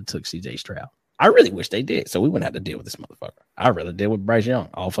probably should have took CJ Stroud. I really wish they did. So we wouldn't have to deal with this motherfucker. I'd rather deal with Bryce Young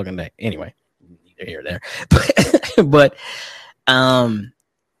all fucking day. Anyway, neither here or there. But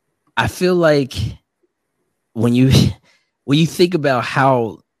I feel like when you think about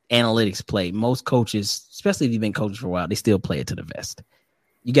how analytics play, most coaches, especially if you've been coaching for a while, they still play it to the vest.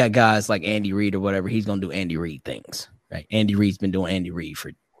 You got guys like Andy Reid or whatever. He's going to do Andy Reid things, right? Andy Reid's been doing Andy Reid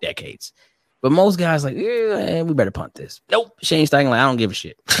for decades. But most guys like, we better punt this. Nope. Shane Steichen, like, I don't give a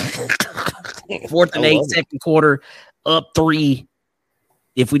shit. 4th and 8, second quarter, up 3.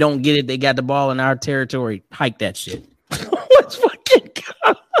 If we don't get it, they got the ball in our territory. Hike that shit. Let's fucking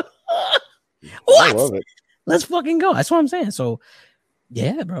go. What? I love it. Let's fucking go. That's what I'm saying. So,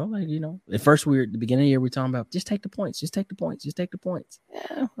 yeah, bro. Like, at first at the beginning of the year, we're talking about just take the points. Just take the points. Just take the points.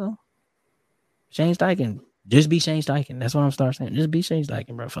 Yeah, well, Shane Steichen. Just be Shane Steichen. That's what I'm starting saying. Just be Shane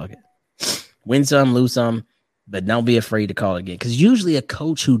Steichen, bro. Fuck it. Win some, lose some, but don't be afraid to call it again. Because usually a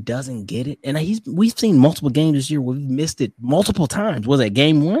coach who doesn't get it, and we've seen multiple games this year where we've missed it multiple times. Was that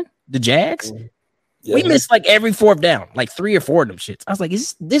game 1? The Jags? Yeah. We missed like every 4th down, like 3 or 4 of them shits. I was like,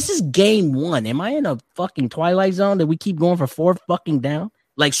 this is game 1. Am I in a fucking Twilight Zone that we keep going for 4 fucking down?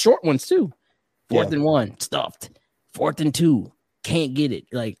 Like short ones too. 4th and 1, stuffed. 4th and 2, can't get it.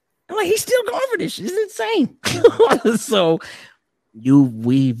 I'm like, he's still going for this shit. It's insane. So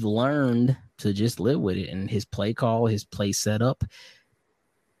we've learned to just live with it. And his play call, his play setup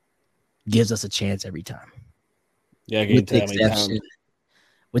gives us a chance every time. Yeah, I can tell me time.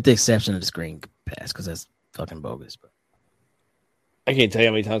 With the exception of the screen pass, because that's fucking bogus. But I can't tell you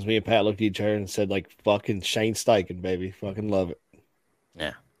how many times me and Pat looked at each other and said, like, fucking Shane Steichen, baby. Fucking love it.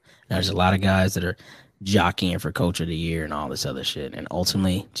 Yeah. There's a lot of guys that are jockeying for Coach of the Year and all this other shit. And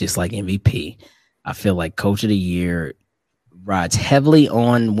ultimately, just like MVP, I feel like Coach of the Year rides heavily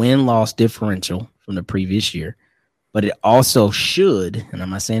on win-loss differential from the previous year. but it also should, and I'm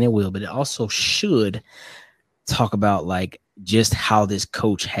not saying it will, but it also should talk about like just how this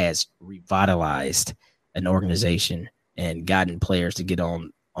coach has revitalized an organization and gotten players to get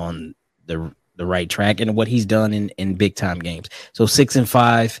on the right track, and what he's done in big time games. So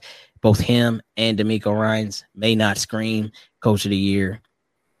 6-5, both him and D'Amico Ryans may not scream coach of the year.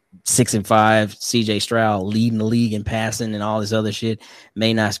 6-5, CJ Stroud leading the league in passing and all this other shit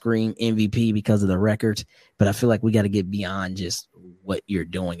may not scream MVP because of the records, but I feel like we got to get beyond just what you're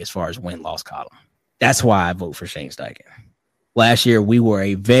doing as far as win-loss column. That's why I vote for Shane Steichen. Last year, we were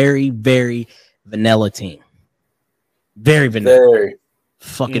a very, very vanilla team. Very vanilla. Very.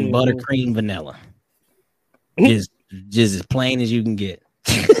 Fucking buttercream vanilla. Just as plain as you can get.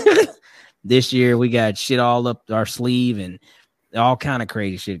 This year, we got shit all up our sleeve and all kind of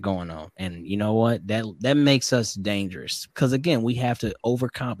crazy shit going on. And you know what? That makes us dangerous. Because, again, we have to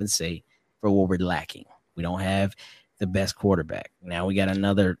overcompensate for what we're lacking. We don't have the best quarterback. Now we got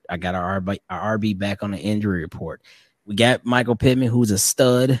I got our RB back on the injury report. We got Michael Pittman, who's a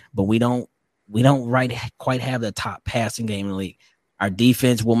stud, but we don't quite have the top passing game in the league. Our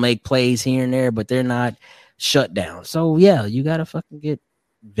defense will make plays here and there, but they're not shut down. So yeah, you got to fucking get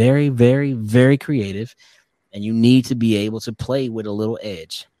very, very, very creative, and you need to be able to play with a little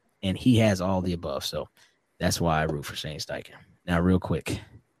edge. And he has all the above. So that's why I root for Shane Steichen. Now, real quick.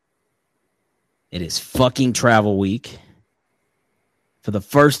 It is fucking travel week. For the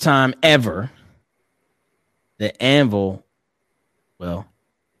first time ever, the Anvil, well,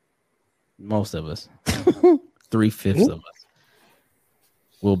 most of us, 3/5 of us,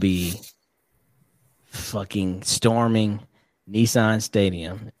 will be fucking storming Nissan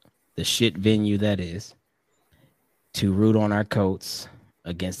Stadium, the shit venue that is, to root on our Colts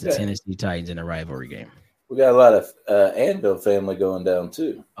against the Tennessee Titans in a rivalry game. We got a lot of Anvil family going down,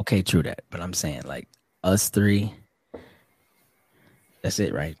 too. Okay, true that. But I'm saying, like, us three, that's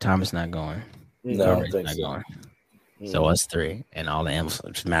it, right? Thomas not going. No, I don't think so. Going. So us three and all the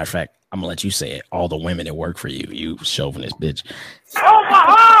Anvil. As a matter of fact, I'm going to let you say it. All the women that work for you, you chauvinist bitch.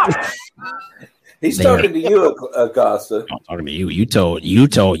 He's talking to you, Acosta. I'm talking to you.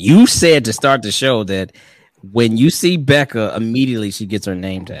 You said to start the show that when you see Becca, immediately she gets her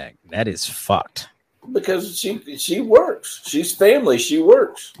name tag. That is fucked. Because she works. She's family. She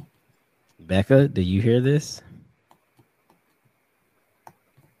works. Becca, do you hear this?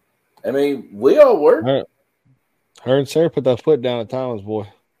 I mean, we all work. Her and Sarah put that foot down at Thomas, boy.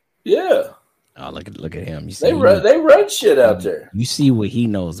 Yeah. Oh, look at him. You see, they run shit out there. You see what he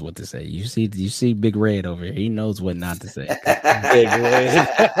knows what to say. You see Big Red over here. He knows what not to say. Big Red.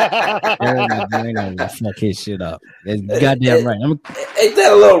 Fuck his shit up. That's goddamn right. Ain't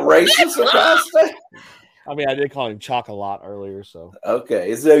that a little racist, Acosta? I mean, I did call him Chocolate earlier, so.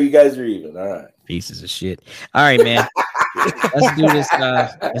 Okay, so you guys are even. All right. Pieces of shit. All right, man. Let's do this.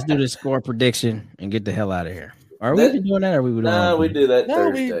 Let's do this score prediction and get the hell out of here. Are we doing that? Or we doing we do that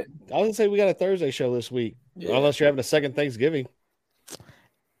Thursday. I was gonna say we got a Thursday show this week, unless you're having a second Thanksgiving.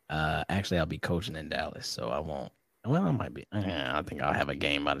 Actually, I'll be coaching in Dallas, so I won't. Well, I might be. I think I'll have a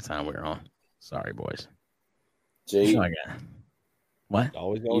game by the time we're on. Sorry, boys. Jay, what?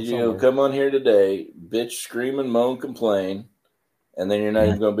 Always going you come on here today, bitch, scream and moan, complain, and then you're not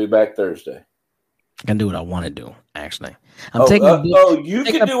even going to be back Thursday. I can do what I want to do. Actually, you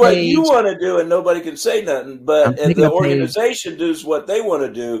can do what you want to do, and nobody can say nothing. But the organization does what they want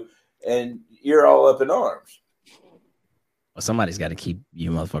to do, and you're all up in arms. Well, somebody's got to keep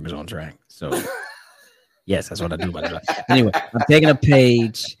you motherfuckers on track. So, yes, that's what I do. Anyway, I'm taking a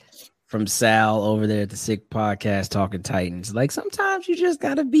page from Sal over there at the Sick Podcast Talking Titans. Like, sometimes you just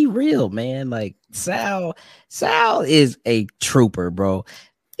got to be real, man. Like, Sal is a trooper, bro.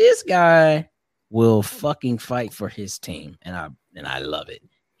 This guy will fucking fight for his team, and I love it.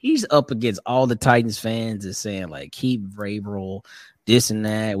 He's up against all the Titans fans that's saying, like, keep Vrabel, this and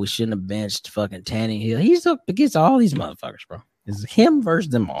that. We shouldn't have benched fucking Tannehill. He's up against all these motherfuckers, bro. It's him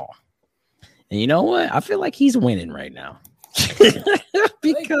versus them all. And you know what? I feel like he's winning right now.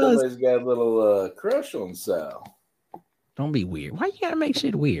 Because he's got a little crush on Sal. Don't be weird. Why you gotta make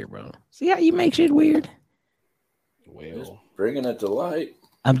shit weird, bro? See how you make shit weird? Well, just bringing it to light.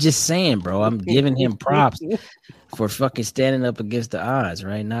 I'm just saying, bro. I'm giving him props for fucking standing up against the odds,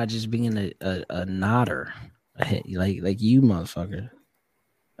 right? Not just being a nodder, like you, motherfucker.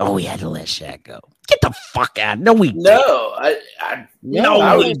 Oh, we had to let Shaq go. Get the fuck out! No, we didn't.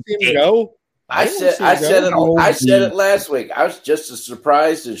 I said it last week. I was just as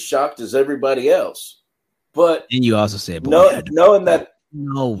surprised and shocked as everybody else. But and you also said, knowing that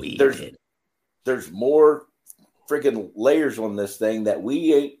there's more freaking layers on this thing that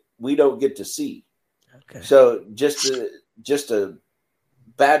we don't get to see. Okay. So just to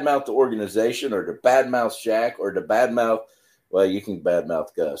badmouth the organization, or to badmouth Shaq, or to badmouth, well, you can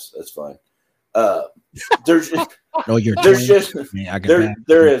badmouth Gus. That's fine. There's No, you're there's just man,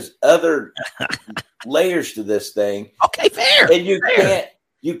 there is other layers to this thing. Okay, fair. And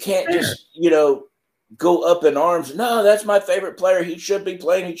you can't just go up in arms. No, that's my favorite player. He should be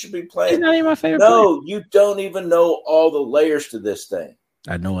playing. He should be playing. He's not even my favorite player. No, you don't even know all the layers to this thing.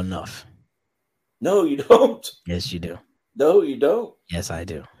 I know enough. No, you don't. Yes, you do. No, you don't. Yes, I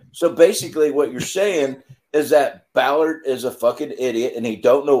do. So basically what you're saying is that Ballard is a fucking idiot, and he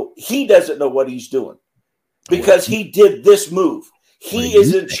doesn't know what he's doing, because he did this move. He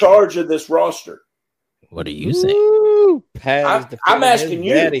is in charge of this roster. What are you saying? I'm asking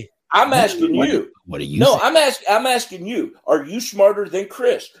you. Daddy. I'm asking you. What are you saying? I'm asking you. Are you smarter than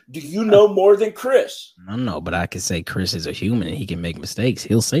Chris? Do you know more than Chris? I don't know, but I can say Chris is a human and he can make mistakes.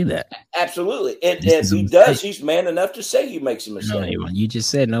 He'll say that. Absolutely. And if he does, he's man enough to say he makes a mistake. No, you just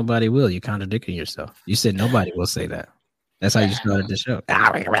said nobody will. You're contradicting yourself. You said nobody will say that. That's how you started the show.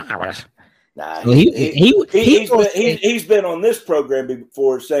 Nah, So he's been on this program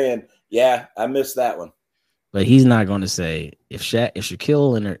before saying, yeah, I missed that one. But he's not going to say, if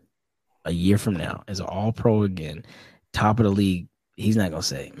Shaquille Leonard a year from now is an all-pro again, top of the league, he's not going to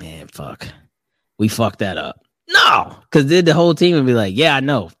say, man, fuck, we fucked that up. No, because then the whole team would be like, yeah, I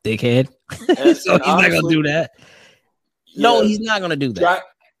know, dickhead. So he's not going to do that. No, he's not going to do that.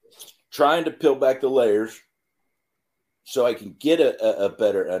 Trying to peel back the layers so I can get a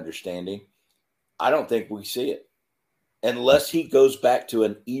better understanding. I don't think we see it unless he goes back to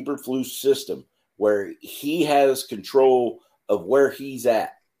an Eberflus system where he has control of where he's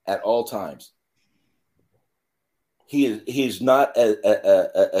at all times. He's not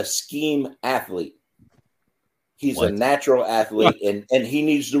a scheme athlete. He's a natural athlete, and he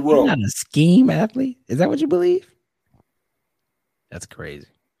needs to roam. Not a scheme athlete? Is that what you believe? That's crazy.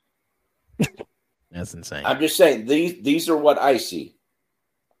 That's insane. I'm just saying, these are what I see.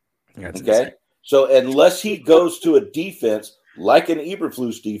 That's okay? Insane. So unless he goes to a defense like an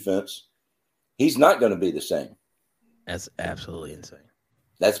Eberflus defense, he's not going to be the same. That's absolutely insane.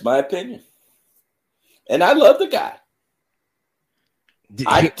 That's my opinion. And I love the guy.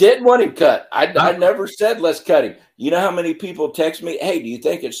 I didn't want him cut. I never said let's cut him. You know how many people text me, hey, do you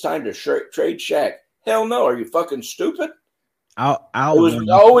think it's time to trade Shaq? Hell no. Are you fucking stupid? It was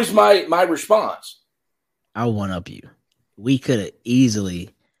always my response. I'll one up you. We could have easily,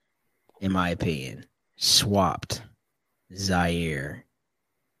 in my opinion, swapped Zaire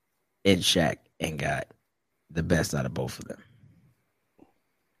and Shaq and got the best out of both of them.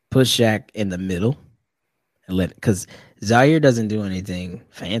 Put Shaq in the middle and because Zaire doesn't do anything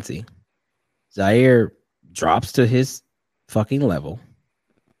fancy. Zaire drops to his fucking level,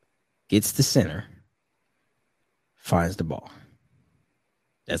 gets the center, finds the ball.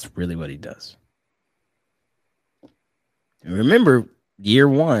 That's really what he does. And remember, year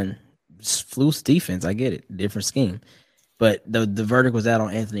one, Flus defense, I get it, different scheme. But the verdict was out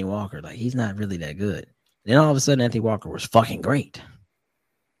on Anthony Walker. Like, he's not really that good. Then all of a sudden, Anthony Walker was fucking great.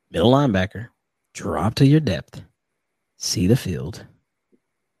 Middle linebacker, drop to your depth, see the field,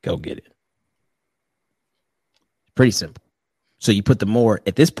 go get it. Pretty simple. So you put the more,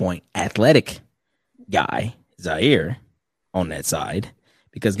 at this point, athletic guy, Zaire, on that side,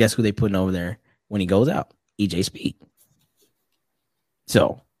 because guess who they putting over there when he goes out? EJ Speed.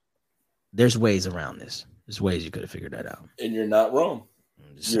 So there's ways around this. There's ways you could have figured that out. And you're not wrong.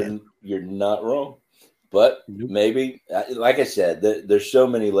 You're not wrong. But maybe, like I said, there's so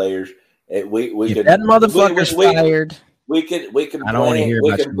many layers. We could, that motherfucker's fired. We can I don't want to hear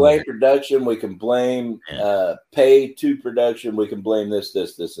about we can blame production. We can blame pay to production. We can blame this,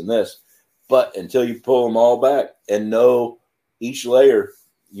 and this. But until you pull them all back and know each layer,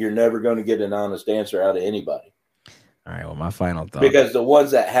 you're never going to get an honest answer out of anybody. All right. Well, my final thought. Because the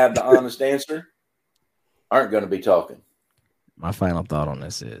ones that have the honest answer aren't going to be talking. My final thought on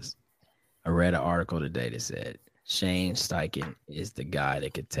this is, I read an article today that said Shane Steichen is the guy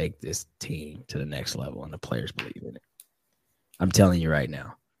that could take this team to the next level, and the players believe in it. I'm telling you right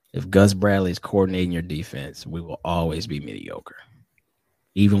now, if Gus Bradley is coordinating your defense, we will always be mediocre.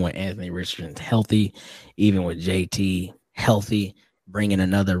 Even with Anthony Richardson healthy, even with JT healthy, bringing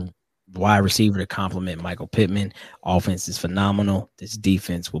another wide receiver to complement Michael Pittman, offense is phenomenal. This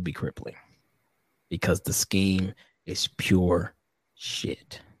defense will be crippling because the scheme is pure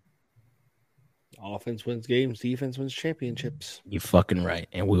shit. Offense wins games, defense wins championships. You're fucking right.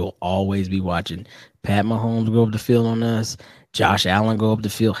 And we will always be watching Pat Mahomes go up the field on us, Josh Allen go up the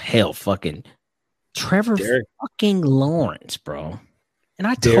field. Hell, fucking Trevor fucking Lawrence, bro. And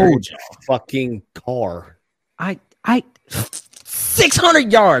I told you, fucking car. I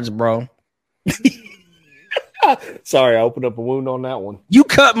 600 yards, bro. Sorry, I opened up a wound on that one. You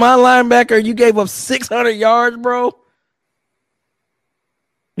cut my linebacker. You gave up 600 yards, bro.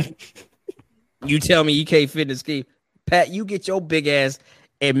 You tell me you can't fit in the scheme. Pat, you get your big ass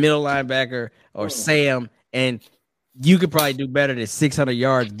at middle linebacker or Sam, and you could probably do better than 600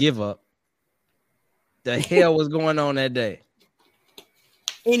 yards give up. The hell was going on that day?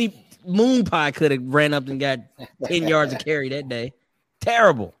 Any moon pie could have ran up and got 10 yards of carry that day.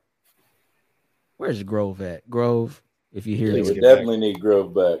 Terrible. Where's Grove at? Grove, if you hear We this, definitely need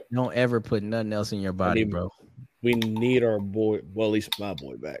Grove back. don't ever put nothing else in your body, bro. We need our boy, well, at least my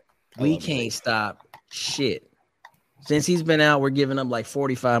boy back. We can't stop shit. Since he's been out, we're giving up like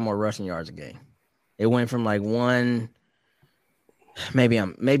 45 more rushing yards a game. It went from like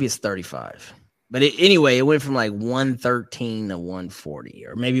maybe it's 35. But anyway, it went from like 113 to 140,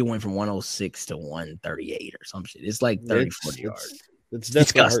 or maybe it went from 106 to 138 or some shit. It's like 30, 40 yards. It's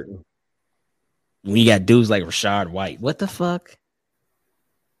definitely hurting. When you got dudes like Rashad White, what the fuck?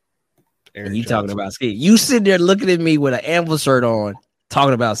 Aaron and you Johnson. talking about scheme. You sitting there looking at me with an Anvil shirt on,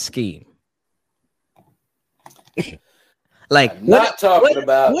 talking about scheme. Like, I'm not talking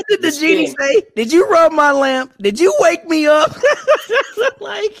about what did the genie scheme. say? Did you rub my lamp? Did you wake me up?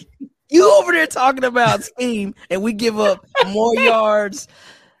 Like, you over there talking about scheme, and we give up more yards.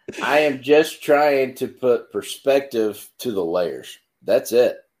 I am just trying to put perspective to the layers. That's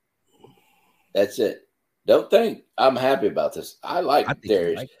it. That's it. Don't think I'm happy about this. I like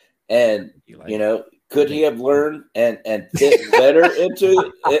Darius. Like and, could he have learned and fit better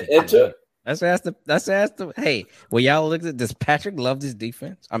into it? Let's ask the. Hey, will y'all look at? Does Patrick love this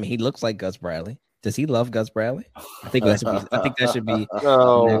defense? I mean, he looks like Gus Bradley. Does he love Gus Bradley? I think that should be.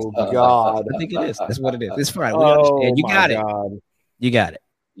 Oh God! I think it is. That's what it is. It's fine. We understand. You got it. You got it.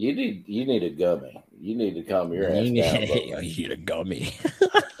 You need a gummy. You need to calm your ass down. You need a gummy.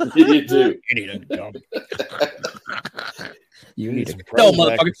 You do. You need a gummy. You need to no,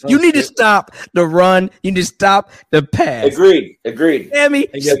 motherfucker. You need to stop the run. You need to stop the pass. Agreed. Sammy,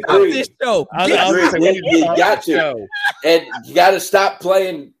 stop this show. You got to. And you got to stop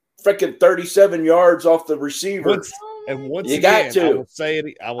playing freaking 37 yards off the receiver. Once you again, got to. I will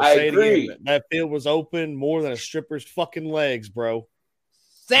say it again. That field was open more than a stripper's fucking legs, bro.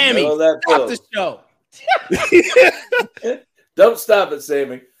 Sammy, stop the show. Don't stop it,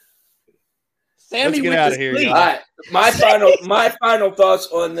 Sammy. Sammy, let's get out of here. All right. My final thoughts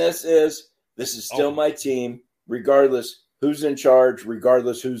on this is still my team, regardless who's in charge,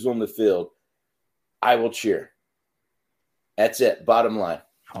 regardless who's on the field. I will cheer. That's it. Bottom line.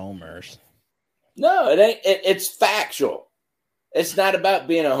 Homers. No, it ain't. It's factual. It's not about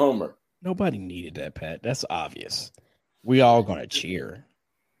being a homer. Nobody needed that, Pat. That's obvious. We all gonna cheer.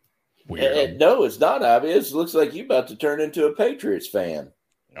 No, it's not obvious. It looks like you about to turn into a Patriots fan.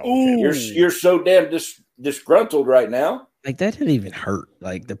 Okay. You're so damn disgruntled right now. Like, that didn't even hurt.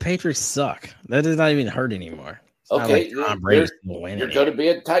 Like, the Patriots suck. That does not even hurt anymore. It's okay, not like Tom Brady's winning. You're going to be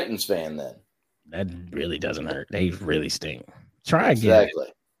a Titans fan then. That really doesn't hurt. They really stink. Try again. Exactly.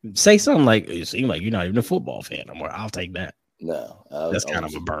 Say something like, it seems like you're not even a football fan anymore. I'll take that. No. That's kind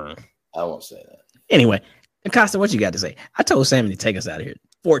of a burn. I won't say that. Anyway, Acosta, what you got to say? I told Sammy to take us out of here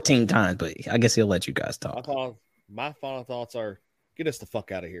 14 times, but I guess he'll let you guys talk. My final thoughts are, get us the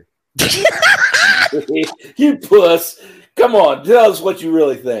fuck out of here. You puss. Come on, tell us what you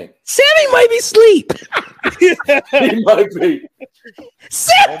really think. Sammy might be asleep. He might be.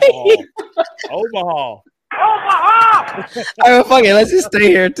 Sammy! Omaha. All right, fuck it. Let's just stay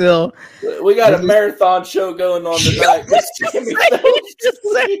here till we got a marathon show going on tonight.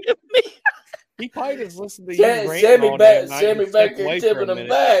 He probably just listened to Sammy back here tipping him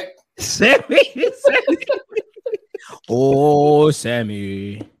back. Sammy. Oh,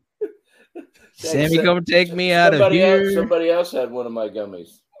 Sammy. Sammy, come take me out of here. Somebody else had one of my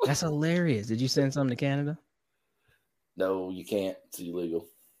gummies. That's hilarious. Did you send some to Canada? No, you can't. It's illegal.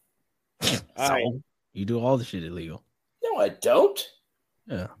 So, you do all the shit illegal. No, I don't.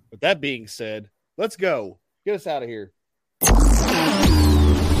 Yeah. With that being said, let's go. Get us out of here.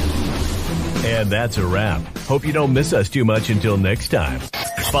 And that's a wrap. Hope you don't miss us too much until next time.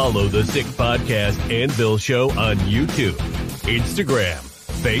 Follow the Sick Podcast and Bill Show on YouTube, Instagram,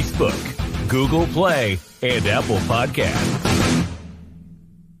 Facebook, Google Play, and Apple Podcasts.